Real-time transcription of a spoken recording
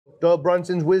Doyle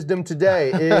Brunson's wisdom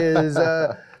today is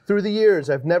through the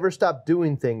years, I've never stopped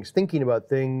doing things, thinking about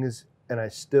things, and I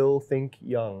still think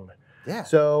young. Yeah.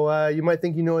 So you might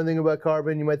think you know anything about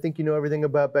carbon. You might think you know everything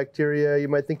about bacteria. You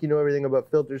might think you know everything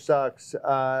about filter socks.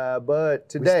 But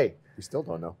today, we still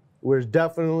don't know. We're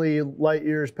definitely light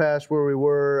years past where we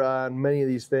were on many of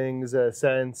these things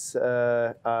since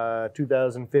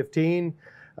 2015.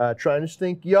 Trying to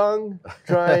think young,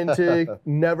 trying to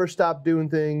never stop doing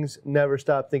things, never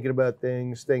stop thinking about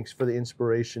things. Thanks for the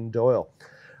inspiration, Doyle.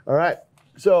 All right,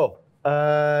 so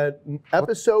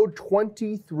episode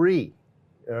 23.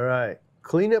 All right,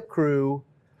 cleanup crew,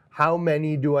 how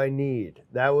many do I need?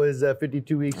 That was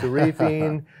 52 weeks of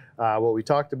reefing, what we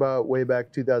talked about way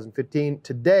back 2015.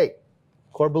 Today,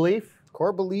 core belief?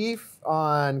 Core belief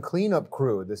on cleanup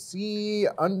crew. The C,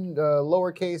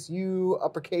 lowercase u,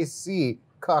 uppercase C,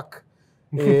 cuck,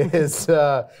 is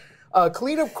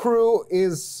cleanup crew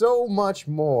is so much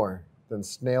more than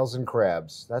snails and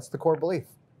crabs. That's the core belief.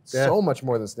 Yeah. So much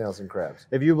more than snails and crabs.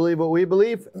 If you believe what we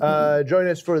believe, join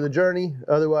us for the journey.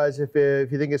 Otherwise, if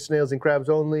you think it's snails and crabs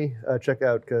only, check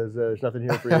out because there's nothing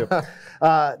here for you.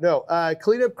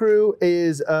 Cleanup crew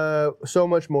is so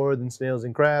much more than snails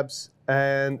and crabs.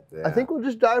 And Yeah. I think we'll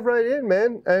just dive right in,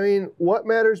 man. I mean, what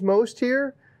matters most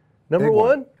here? Number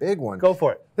one? Big one. Go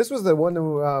for it. This was the one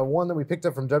that we picked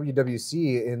up from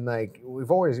WWC, and like we've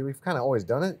kind of always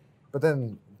done it, but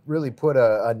then really put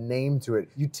a name to it.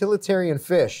 Utilitarian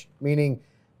fish, meaning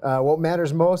what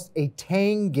matters most, a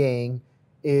tang gang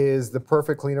is the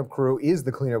perfect cleanup crew, is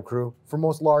the cleanup crew for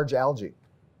most large algae.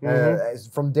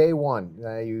 From day one,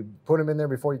 you put them in there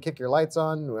before you kick your lights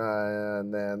on,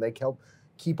 and then they help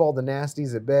keep all the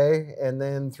nasties at bay, and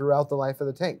then throughout the life of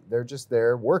the tank, they're just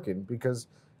there working because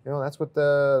that's what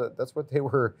they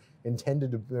were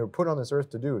intended to put on this earth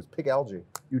to do, is pick algae.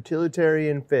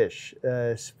 Utilitarian fish,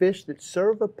 fish that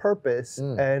serve a purpose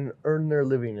and earn their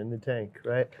living in the tank,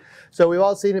 right? So we've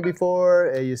all seen it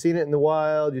before. You've seen it in the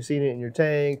wild. You've seen it in your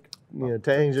tank.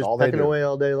 Tanks just pecking away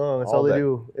all day long. That's all they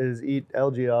do is eat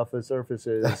algae off the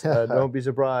surfaces. Don't be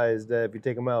surprised if you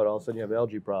take them out, all of a sudden you have an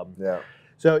algae problem. Yeah.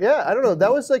 So yeah, I don't know.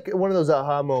 That was like one of those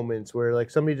aha moments where like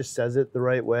somebody just says it the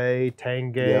right way.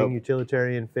 Tang gang,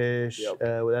 utilitarian fish.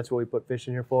 That's what we put fish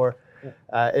in here for.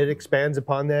 It expands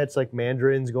upon that. It's like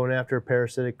mandarins going after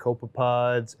parasitic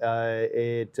copepods.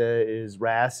 It is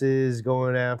wrasses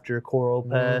going after coral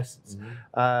pests.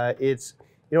 It's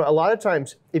a lot of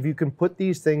times if you can put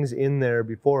these things in there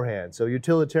beforehand. So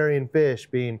utilitarian fish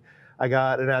being, I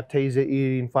got an Aptesa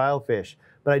eating filefish.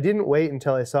 But I didn't wait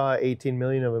until I saw 18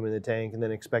 million of them in the tank and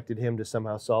then expected him to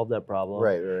somehow solve that problem.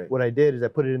 Right. What I did is I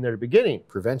put it in there at the beginning.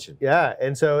 Prevention. Yeah,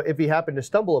 and so if he happened to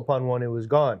stumble upon one, it was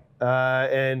gone.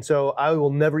 And so I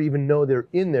will never even know they're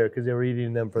in there because they were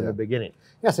eating them from the beginning.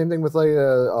 Yeah, same thing with like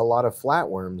a lot of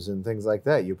flatworms and things like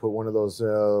that. You put one of those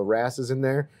wrasses in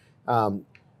there.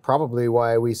 Probably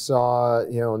why we saw,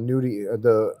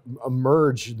 the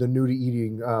Monte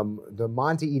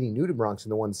eating nudibranchs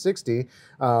in the 160.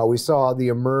 We saw the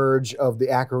emerge of the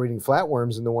acro eating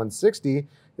flatworms in the 160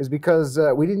 is because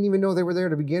we didn't even know they were there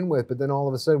to begin with. But then all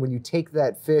of a sudden, when you take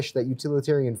that fish, that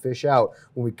utilitarian fish out,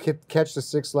 when we catch the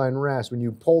 6-line wrasse, when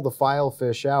you pull the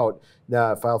filefish out,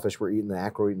 the filefish were eating the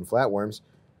acro eating flatworms.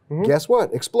 Guess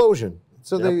what? Explosion.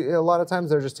 So a lot of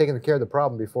times they're just taking care of the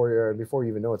problem before you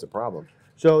even know it's a problem.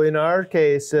 So in our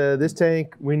case, this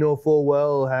tank we know full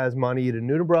well has Monte-eating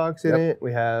nudibranchs in it.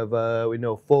 We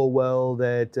know full well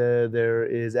that there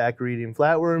is acro-eating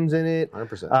flatworms in it.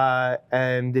 100%.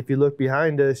 And if you look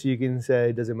behind us, you can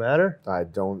say, does it matter? I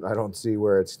don't see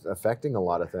where it's affecting a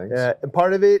lot of things. And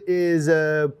part of it is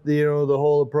the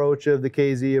whole approach of the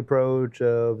KZ approach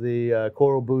of the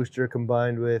coral booster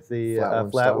combined with the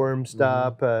flatworm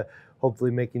stop,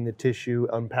 hopefully making the tissue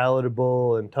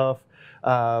unpalatable and tough.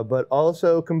 But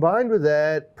also combined with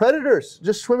that, predators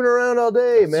just swimming around all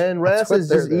day, man. Wrasses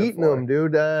just eating them,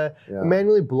 dude.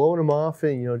 Manually blowing them off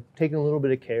and taking a little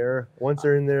bit of care. Once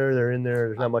they're in there, they're in there.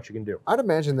 There's not much you can do. I'd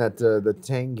imagine that the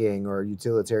tang gang or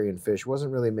utilitarian fish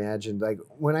wasn't really imagined. Like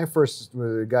when I first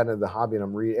got into the hobby,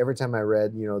 and every time I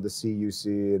read, the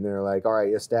CUC, and they're like, all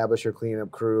right, establish your cleanup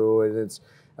crew, and it's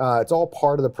all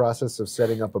part of the process of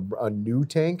setting up a new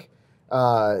tank.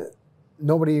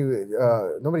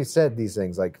 Nobody said these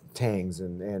things like tangs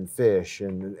and fish,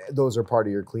 and those are part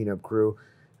of your cleanup crew.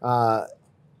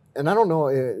 And I don't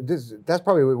know, that's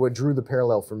probably what drew the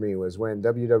parallel for me was when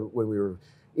when we were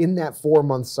in that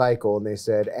 4-month cycle and they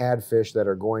said add fish that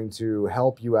are going to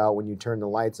help you out when you turn the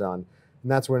lights on.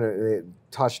 And that's when it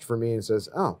touched for me and says,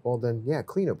 oh, well then, yeah,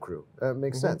 cleanup crew. That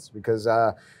makes sense because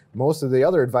most of the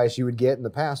other advice you would get in the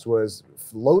past was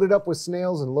load it up with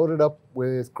snails and load it up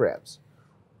with crabs.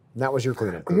 And that was your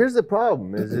cleanup crew. Here's the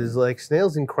problem: is like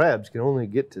snails and crabs can only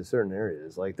get to certain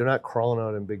areas. Like they're not crawling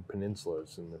out in big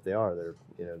peninsulas, and if they are, they're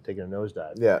taking a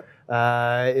nosedive.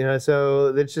 Yeah.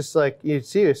 So it's just like you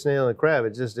see a snail and a crab,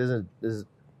 it just is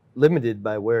limited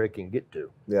by where it can get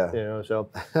to. Yeah. So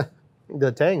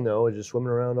the tang though is just swimming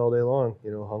around all day long,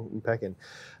 hunting and pecking.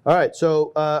 All right,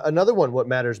 so another one, what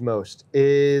matters most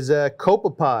is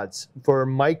copepods for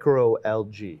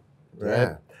microalgae. Right?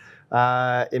 Yeah.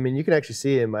 I mean, you can actually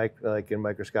see in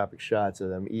microscopic shots of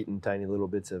them eating tiny little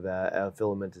bits of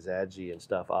filamentous algae and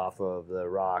stuff off of the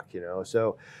rock.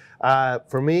 So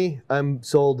for me, I'm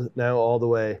sold now all the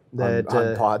way that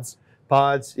on pods.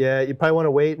 Pods, yeah. You probably want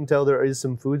to wait until there is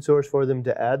some food source for them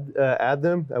to add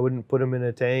them. I wouldn't put them in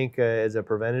a tank as a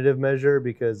preventative measure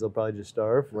because they'll probably just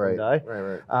starve and die.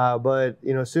 Right. But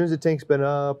as soon as the tank's been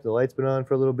up, the light's been on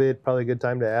for a little bit, probably a good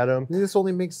time to add them. This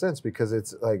only makes sense because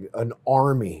it's like an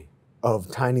army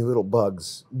of tiny little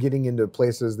bugs getting into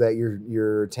places that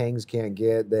your tangs can't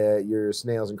get, that your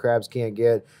snails and crabs can't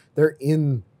get. They're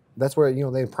in. That's where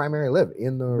they primarily live,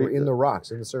 in the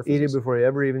rocks, in the surface. Eat it before you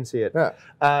ever even see it. Yeah.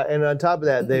 And on top of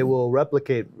that, they will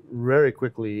replicate very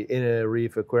quickly in a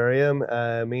reef aquarium,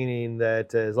 meaning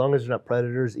that as long as they're not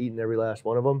predators eating every last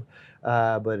one of them,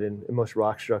 but in most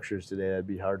rock structures today, that'd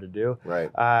be hard to do. Right.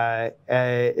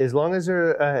 As long as they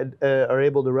are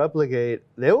able to replicate,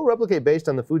 they will replicate based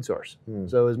on the food source.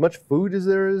 So as much food as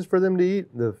there is for them to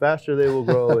eat, the faster they will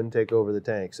grow and take over the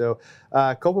tank. So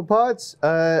copepods,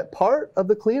 part of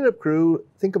the cleanup crew,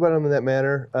 think about them in that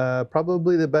manner.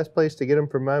 Probably the best place to get them,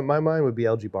 from my mind, would be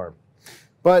algae barn.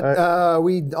 But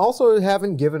we also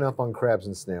haven't given up on crabs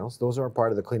and snails. Those are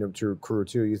part of the cleanup crew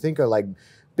too. You think of like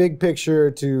big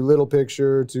picture to little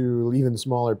picture to even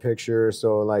smaller picture.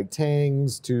 So like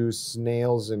tangs to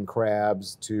snails and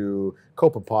crabs to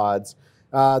copepods.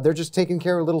 They're just taking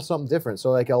care of a little something different.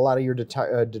 So like a lot of your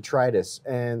detritus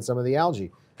and some of the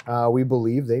algae, we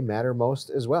believe they matter most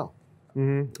as well.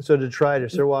 Mm-hmm. So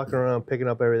detritus, they're walking around picking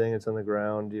up everything that's on the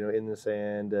ground, in the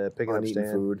sand, picking up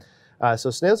sand. Food.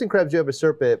 So snails and crabs do have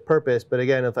a purpose, but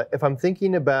again, if I'm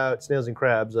thinking about snails and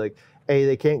crabs, like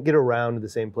they can't get around to the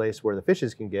same place where the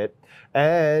fishes can get,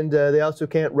 and they also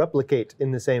can't replicate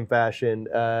in the same fashion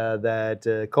that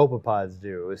copepods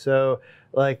do. So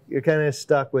like you're kind of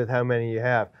stuck with how many you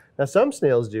have. Now some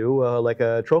snails do, like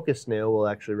a trochus snail will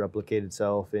actually replicate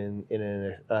itself in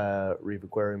a reef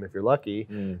aquarium if you're lucky.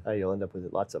 You'll end up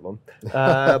with lots of them.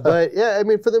 But yeah, I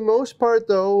mean, for the most part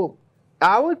though,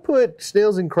 I would put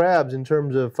snails and crabs in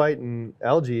terms of fighting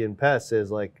algae and pests as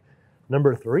like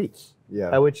number 3.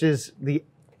 Yeah. Which is the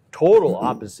total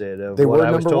opposite of what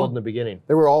I was told in the beginning.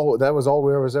 That was all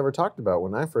we ever talked about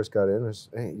when I first got in. Was,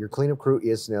 hey, your cleanup crew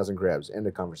is snails and crabs. End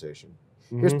of conversation.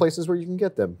 Here's places where you can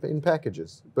get them in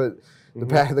packages. But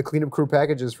the cleanup crew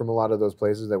packages from a lot of those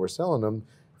places that were selling them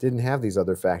didn't have these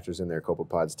other factors in there,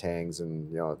 copepods, tangs,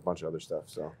 and a bunch of other stuff.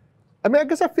 So. I mean, I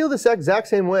guess I feel the exact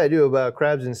same way I do about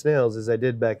crabs and snails as I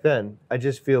did back then. I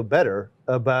just feel better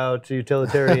about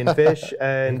utilitarian fish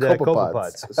and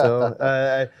copepods. So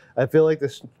I feel like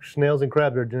the snails and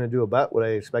crabs are going to do about what I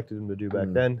expected them to do back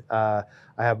then. I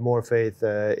have more faith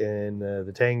in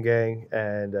the tang gang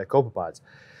and copepods.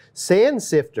 Sand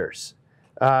sifters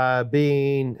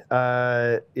being,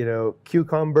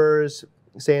 cucumbers,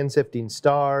 sand sifting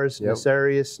stars,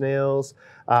 Nassarius snails,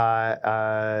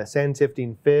 sand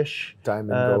sifting fish,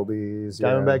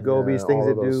 diamondback gobies, things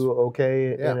that do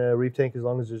okay in a reef tank as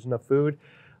long as there's enough food,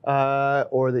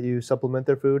 or that you supplement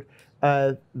their food.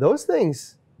 Those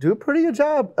things do a pretty good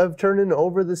job of turning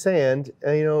over the sand.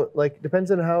 Like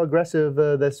depends on how aggressive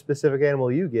that specific animal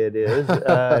you get is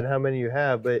and how many you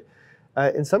have, but.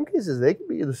 In some cases, they can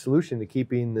be the solution to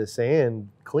keeping the sand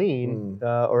clean,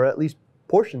 or at least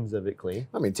portions of it clean.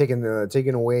 I mean, taking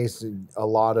away a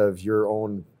lot of your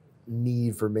own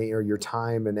need for or your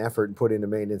time and effort and put into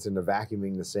maintenance, into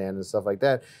vacuuming the sand and stuff like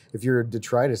that. If your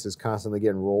detritus is constantly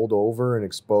getting rolled over and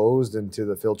exposed into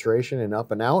the filtration and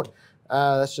up and out,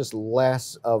 that's just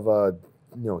less of a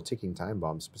ticking time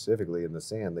bomb specifically in the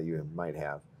sand that you might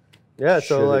have. Yeah,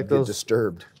 so like those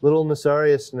disturbed little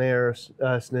Nassarius snails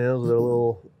with a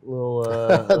little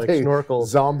like snorkels.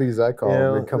 Zombies, I call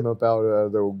them. They come up out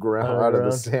of the ground, out of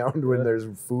the sand when there's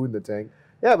food in the tank.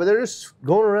 Yeah, but they're just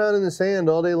going around in the sand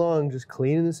all day long, just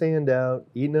cleaning the sand out,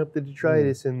 eating up the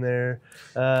detritus in there.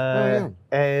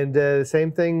 And the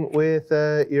same thing with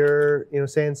your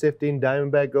sand sifting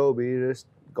diamondback goby, just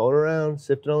going around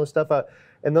sifting all this stuff out.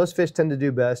 And those fish tend to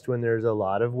do best when there's a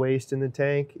lot of waste in the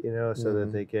tank, so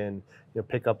that they can,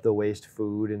 pick up the waste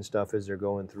food and stuff as they're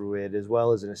going through it, as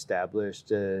well as an established,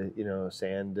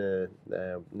 sand. They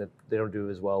don't do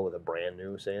as well with a brand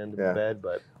new sand bed,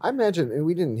 but I imagine, and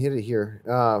we didn't hit it here,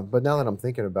 but now that I'm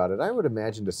thinking about it, I would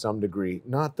imagine to some degree,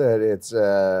 not that it's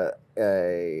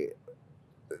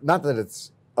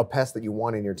a pest that you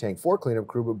want in your tank for cleanup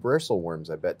crew, but bristle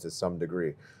worms, I bet to some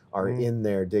degree, are in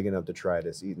there digging up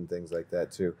detritus, eating things like that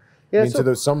too. Yeah, I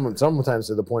mean, sometimes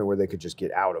to the point where they could just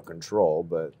get out of control.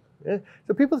 But yeah,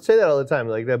 so people say that all the time.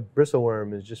 Like that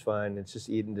bristleworm is just fine. It's just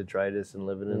eating detritus and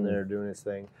living in there doing its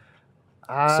thing.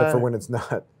 Except for when it's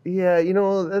not. Yeah,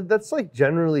 that's like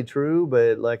generally true,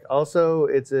 but like also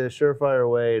it's a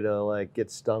surefire way to like get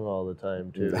stung all the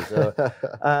time too. So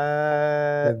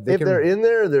if they're in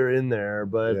there, they're in there.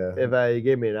 But if you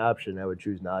gave me an option, I would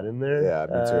choose not in there. Yeah,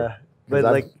 me too. But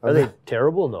are they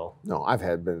terrible? No. No,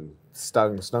 I've been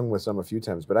stung with some a few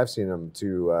times, but I've seen them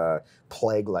to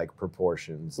plague-like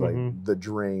proportions, like the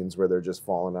drains where they're just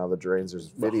falling out of the drains.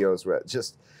 There's videos where it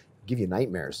just give you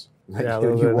nightmares. Yeah,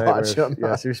 you watch them.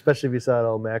 Yes, especially if you saw it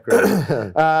all macro.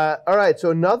 All right,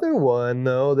 so another one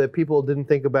though that people didn't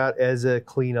think about as a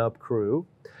cleanup crew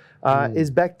is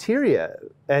bacteria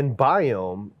and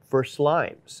biome for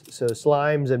slimes. So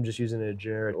slimes, I'm just using a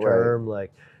generic term,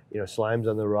 like slimes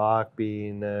on the rock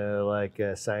being like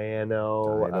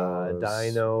cyano,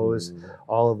 dinos,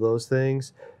 all of those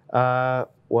things.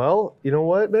 Well, you know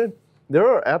what, man? There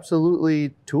are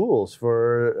absolutely tools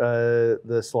for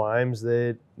the slimes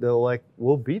that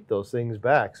will beat those things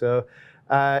back. So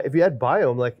if you add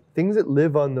biome, like things that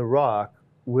live on the rock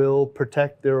will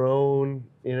protect their own,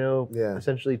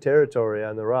 essentially territory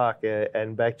on the rock,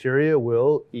 and bacteria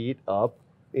will eat up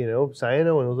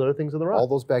cyano and those other things on the rock. All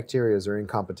those bacteria are in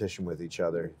competition with each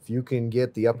other. If you can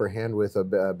get the upper hand with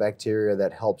a bacteria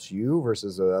that helps you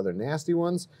versus the other nasty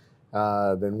ones,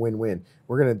 then win-win.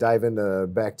 We're going to dive into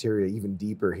bacteria even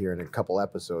deeper here in a couple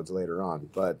episodes later on.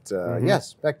 But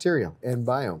yes, bacteria and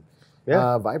biome.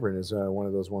 Yeah. Vibrant is one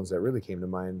of those ones that really came to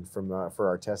mind for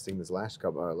our testing this last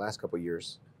couple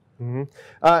years.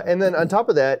 And then on top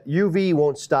of that, UV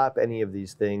won't stop any of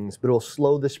these things, but it'll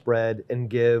slow the spread and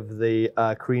give the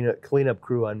cleanup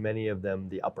crew on many of them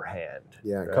the upper hand.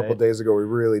 Yeah, right? A couple days ago, we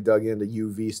really dug into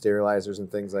UV sterilizers and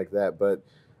things like that, but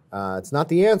it's not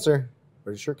the answer,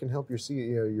 but it sure can help your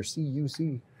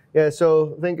CUC. Yeah,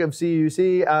 so think of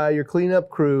CUC, your cleanup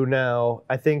crew now.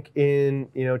 I think in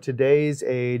today's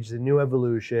age, the new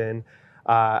evolution,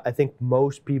 I think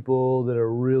most people that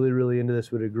are really, really into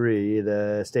this would agree,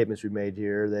 the statements we made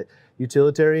here, that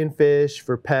utilitarian fish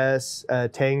for pests,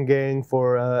 tangang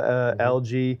for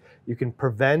algae, you can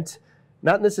prevent,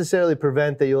 not necessarily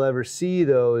prevent that you'll ever see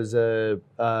those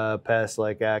pests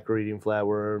like acre-eating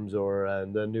flatworms or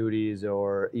the nudies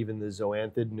or even the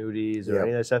zoanthid nudies or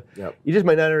any of that stuff. You just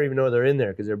might not even know they're in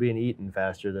there because they're being eaten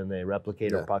faster than they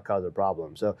replicate or cause a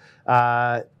problem. So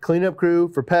cleanup crew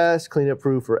for pests, cleanup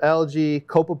crew for algae,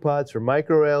 copepods for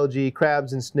microalgae,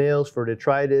 crabs and snails for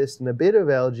detritus and a bit of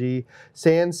algae,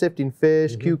 sand-sifting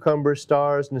fish, cucumbers,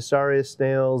 stars, Nassarius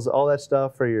snails, all that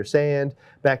stuff for your sand,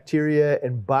 bacteria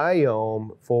and biome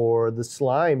for the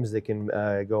slimes that can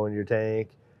go in your tank.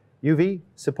 UV,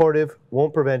 supportive,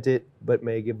 won't prevent it, but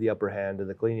may give the upper hand to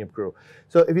the cleanup crew.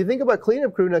 So if you think about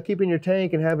cleanup crew now keeping your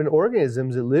tank and having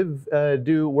organisms that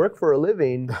do work for a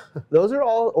living, those are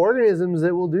all organisms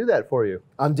that will do that for you.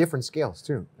 On different scales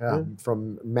too,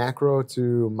 from macro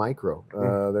to micro.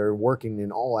 They're working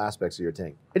in all aspects of your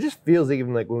tank. It just feels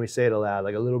even like when we say it aloud,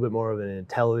 like a little bit more of an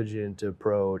intelligent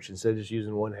approach instead of just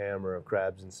using one hammer of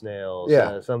crabs and snails.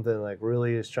 Something like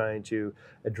really is trying to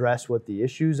address what the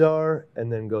issues are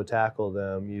and then go tackle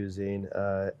them using,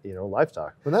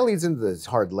 livestock. Well, that leads into the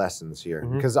hard lessons here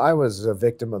because I was a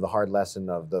victim of the hard lesson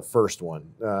of the first one.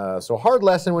 So hard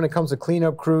lesson when it comes to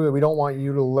cleanup crew, we don't want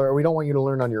you to learn. We don't want you to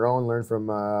learn on your own. Learn from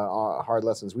hard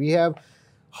lessons we have.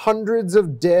 Hundreds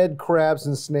of dead crabs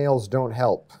and snails don't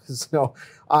help. So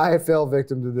I fell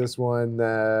victim to this one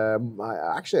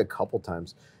actually a couple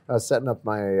times. I was setting up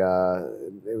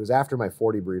it was after my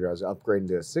 40 breeder. I was upgrading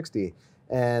to a 60,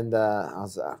 and I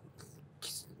was,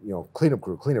 cleanup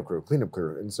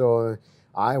crew. And so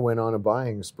I went on a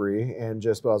buying spree and I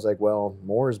was like, well,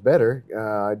 more is better.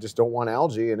 I just don't want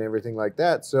algae and everything like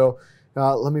that. So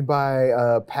let me buy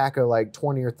a pack of like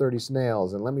 20 or 30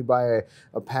 snails, and let me buy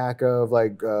a pack of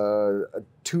like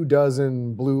 2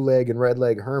 dozen blue leg and red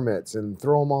leg hermits and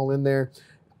throw them all in there.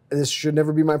 This should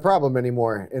never be my problem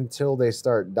anymore until they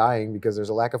start dying because there's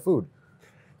a lack of food.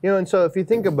 And so if you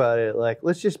think about it, like,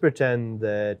 let's just pretend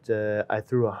that I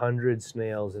threw 100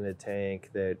 snails in a tank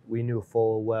that we knew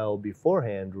full well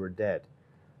beforehand were dead.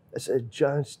 it's a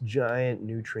just giant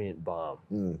nutrient bomb,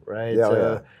 right? Yeah,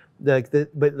 So,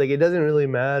 but like it doesn't really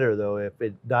matter though if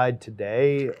it died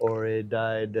today or it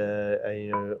died,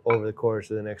 over the course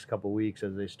of the next couple of weeks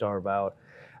as they starve out.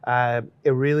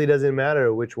 It really doesn't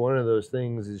matter which one of those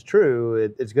things is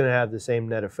true. It's going to have the same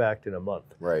net effect in a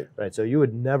month. Right. Right. So you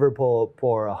would never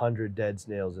pour 100 dead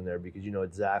snails in there because you know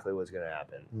exactly what's going to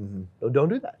happen. So don't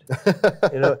do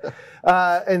that.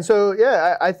 And so,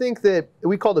 yeah, I think that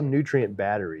we call them nutrient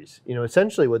batteries.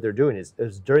 Essentially what they're doing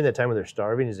is during that time when they're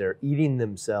starving is they're eating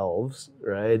themselves,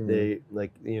 right? They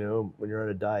when you're on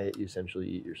a diet, you essentially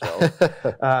eat yourself.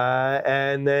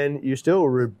 And then you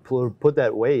still put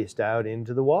that waste out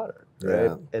into the water, right?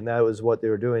 Yeah. And that was what they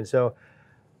were doing. So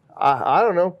I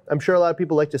don't know. I'm sure a lot of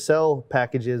people like to sell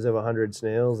packages of 100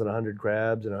 snails and 100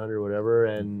 crabs and 100 whatever.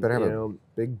 And better have a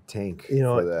big tank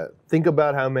for that. Think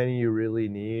about how many you really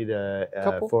need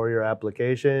for your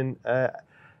application.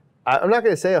 I'm not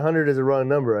going to say 100 is a wrong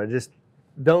number. I just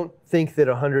don't think that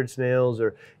 100 snails,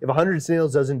 or if 100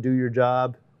 snails doesn't do your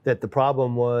job, that the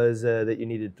problem was that you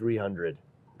needed 300.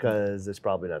 Because it's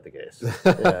probably not the case.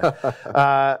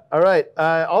 Yeah. All right.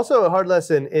 Also, a hard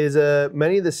lesson is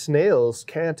many of the snails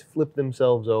can't flip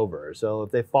themselves over. So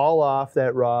if they fall off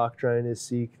that rock trying to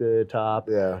seek the top,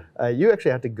 you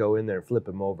actually have to go in there and flip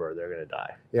them over. They're going to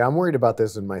die. Yeah, I'm worried about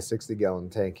this in my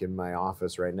 60-gallon tank in my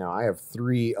office right now. I have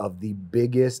 3 of the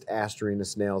biggest Asterina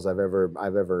snails I've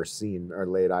ever seen or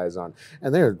laid eyes on,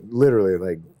 and they're literally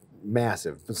like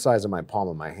massive, the size of my palm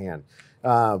of my hand.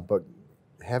 But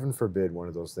heaven forbid one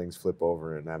of those things flip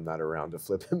over and I'm not around to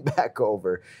flip him back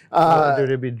over. Dude,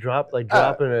 it'd be dropping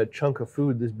a chunk of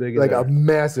food this big. Like a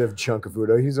massive chunk of food.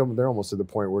 They're almost to the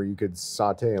point where you could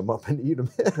saute them up and eat them.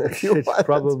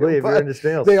 Probably, if you're into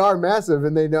snails. They are massive,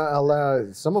 and they don't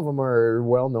allow. Some of them are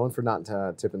well known for not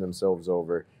tipping themselves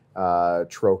over.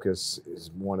 Trochus is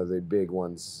one of the big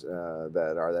ones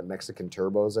that Mexican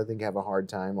turbos, I think, have a hard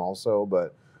time also,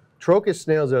 but Trochus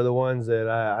snails are the ones that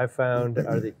I found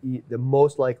are the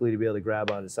most likely to be able to grab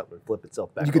onto something and flip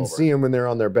itself back over. You can see them when they're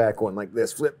on their back going like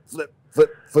this, flip, flip, flip,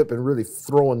 flip, and really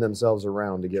throwing themselves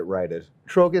around to get righted.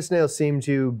 Trochus snails seem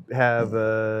to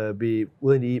have be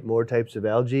willing to eat more types of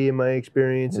algae in my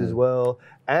experience as well.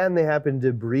 And they happen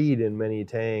to breed in many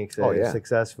tanks and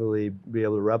successfully be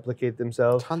able to replicate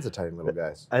themselves. Tons of tiny little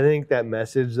guys. I think that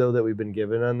message, though, that we've been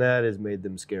given on that has made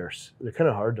them scarce. They're kind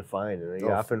of hard to find, and you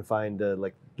often find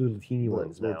like little teeny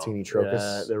ones now. Little teeny Trochus.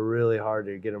 Yeah, they're really hard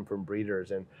to get them from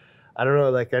breeders. And I don't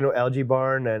know, like I know Algae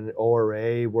Barn and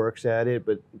ORA works at it,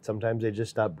 but sometimes they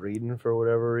just stop breeding for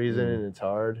whatever reason, and it's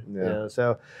hard. Yeah.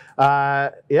 So,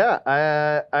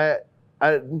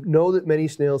 I know that many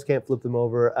snails can't flip them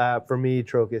over. For me,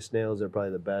 Trochus snails are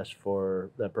probably the best for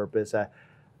that purpose.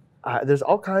 There's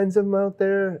all kinds of them out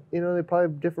there. They probably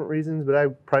have different reasons, but I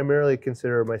primarily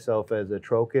consider myself as a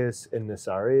Trochus and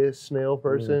Nassarius snail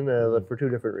person for 2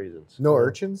 different reasons. No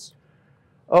urchins?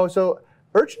 Oh, so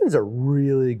urchins are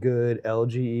really good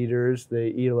algae eaters. They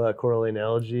eat a lot of coralline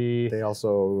algae. They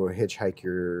also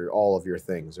hitchhike all of your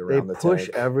things around the tank. They push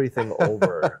everything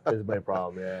over is my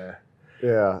problem,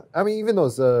 Yeah. I mean, even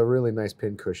those really nice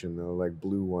pincushion, though, like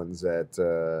blue ones that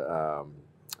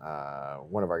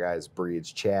one of our guys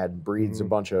breeds, Chad breeds a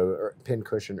bunch of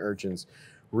pincushion urchins.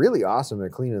 Really awesome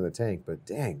at cleaning the tank, but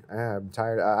dang, I'm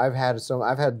tired. I've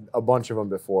had a bunch of them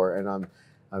before, and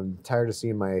I'm tired of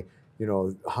seeing my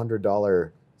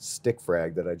 $100 stick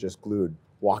frag that I just glued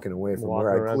walking away from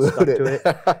where I glued it.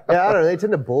 Yeah, I don't know. They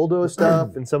tend to bulldoze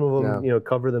stuff, and some of them,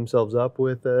 cover themselves up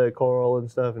with coral and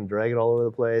stuff and drag it all over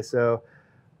the place. So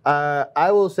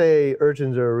I will say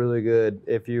urchins are really good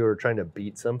if you are trying to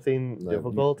beat something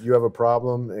difficult. You have a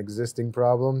problem, existing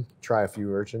problem, try a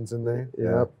few urchins in there.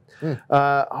 Yep.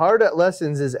 Hard at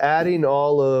lessons is adding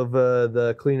all of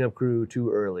the cleanup crew too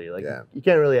early. You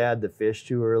can't really add the fish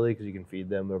too early because you can feed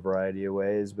them a variety of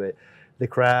ways, but the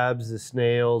crabs, the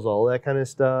snails, all that kind of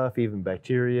stuff, even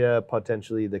bacteria,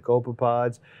 potentially the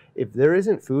copepods. If there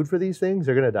isn't food for these things,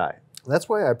 they're going to die. That's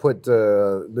why I put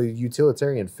the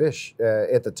utilitarian fish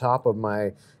at the top of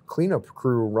my cleanup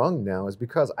crew rung now, is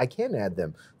because I can add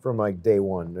them from like day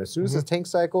one. As soon as the tank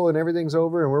cycle and everything's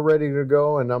over and we're ready to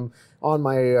go and I'm on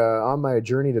my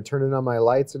journey to turn on my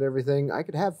lights and everything, I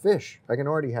could have fish. I can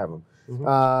already have them.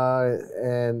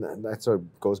 And that's what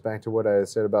goes back to what I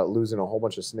said about losing a whole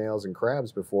bunch of snails and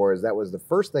crabs before, is that was the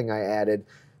first thing I added,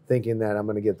 thinking that I'm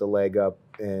going to get the leg up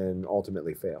and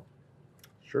ultimately fail.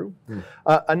 True.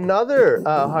 Another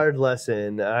hard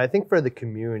lesson, I think, for the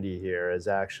community here is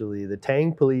actually the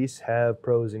Tang police have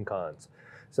pros and cons.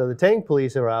 So the Tang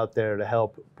police are out there to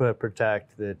help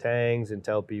protect the Tangs and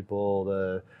tell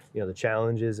people the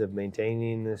challenges of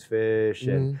maintaining this fish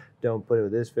and don't put it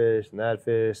with this fish and that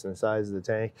fish and the size of the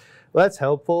tank. Well, that's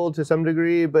helpful to some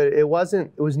degree, but it was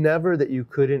never that you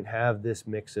couldn't have this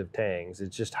mix of tangs.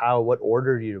 It's just what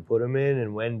order do you put them in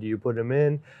and when do you put them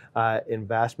in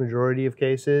vast majority of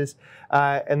cases.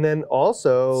 And then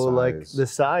also like the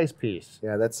size piece.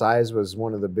 Yeah, that size was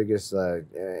one of the biggest,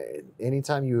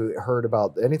 anytime I heard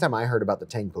about the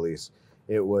tank police,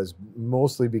 it was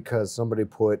mostly because somebody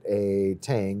put a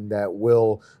tang that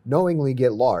will knowingly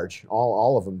get large,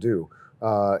 all of them do,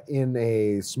 in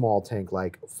a small tank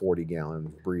like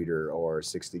 40-gallon breeder or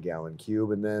 60-gallon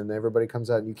cube, and then everybody comes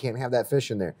out and you can't have that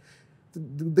fish in there.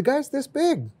 The guy's this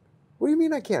big. What do you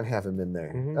mean I can't have him in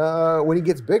there? When he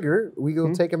gets bigger, we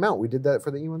go take him out. We did that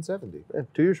for the E170. Yeah,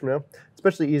 2 years from now.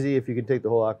 Especially easy if you can take the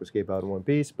whole aquascape out in one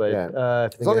piece. But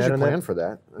as long as you plan for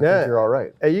that, I think you're all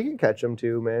right. You can catch them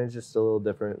too, man. It's just a little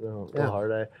different, a little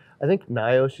hard. I think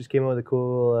Nios just came out with a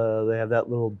cool, they have that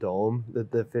little dome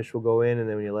that the fish will go in, and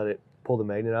then when you let it pull the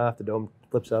magnet off, the dome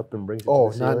flips up and brings it to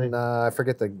the ceiling. I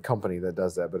forget the company that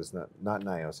does that, but it's not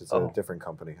Nios. It's a different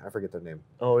company. I forget their name.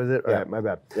 Oh, is it? Yeah. All right, my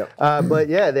bad. Yep. But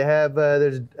yeah, they have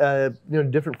there's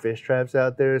different fish traps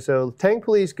out there. So Tank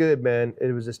Police, good man.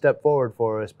 It was a step forward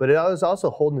for us, but it was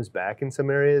also holding us back in some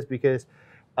areas because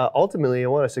ultimately I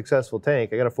want a successful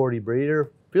tank. I got a 40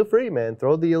 breeder. Feel free, man.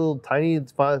 Throw the little tiny,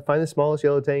 find the smallest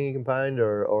yellow tang you can find,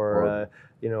 or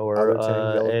yellow's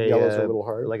a little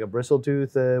hard, like a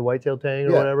bristletooth whitetail tang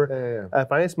or whatever. Yeah.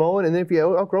 Find a small one, and then if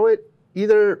you outgrow it,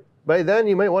 either by then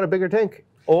you might want a bigger tank,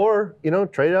 or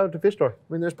trade it out to fish store.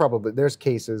 I mean, there's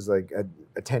cases like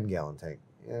a 10-gallon tank.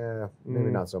 Yeah,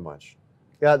 maybe not so much.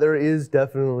 Yeah, there is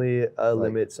definitely a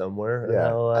limit somewhere.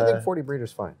 Yeah, I think 40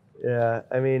 breeder's fine. Yeah,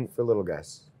 I mean, for little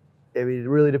guys. I mean, it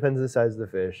really depends on the size of the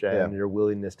fish and your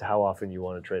willingness to how often you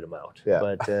want to trade them out. Yeah.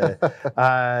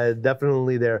 But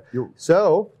definitely there.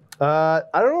 So, I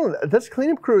don't know. That's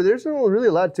cleanup crew. There's not really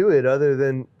a lot to it other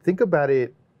than think about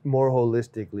it more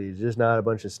holistically. It's just not a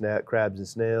bunch of crabs and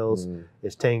snails.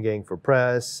 It's tangang for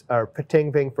press, or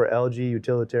tangang for algae,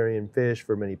 utilitarian fish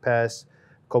for many pests,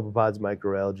 copepods,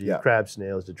 microalgae, crab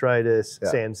snails, detritus,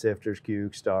 sand sifters,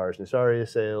 cukes, stars, Nasaria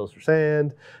sails for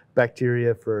sand,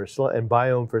 bacteria for and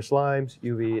biome for slimes.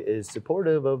 UV is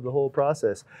supportive of the whole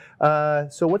process.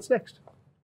 So what's next?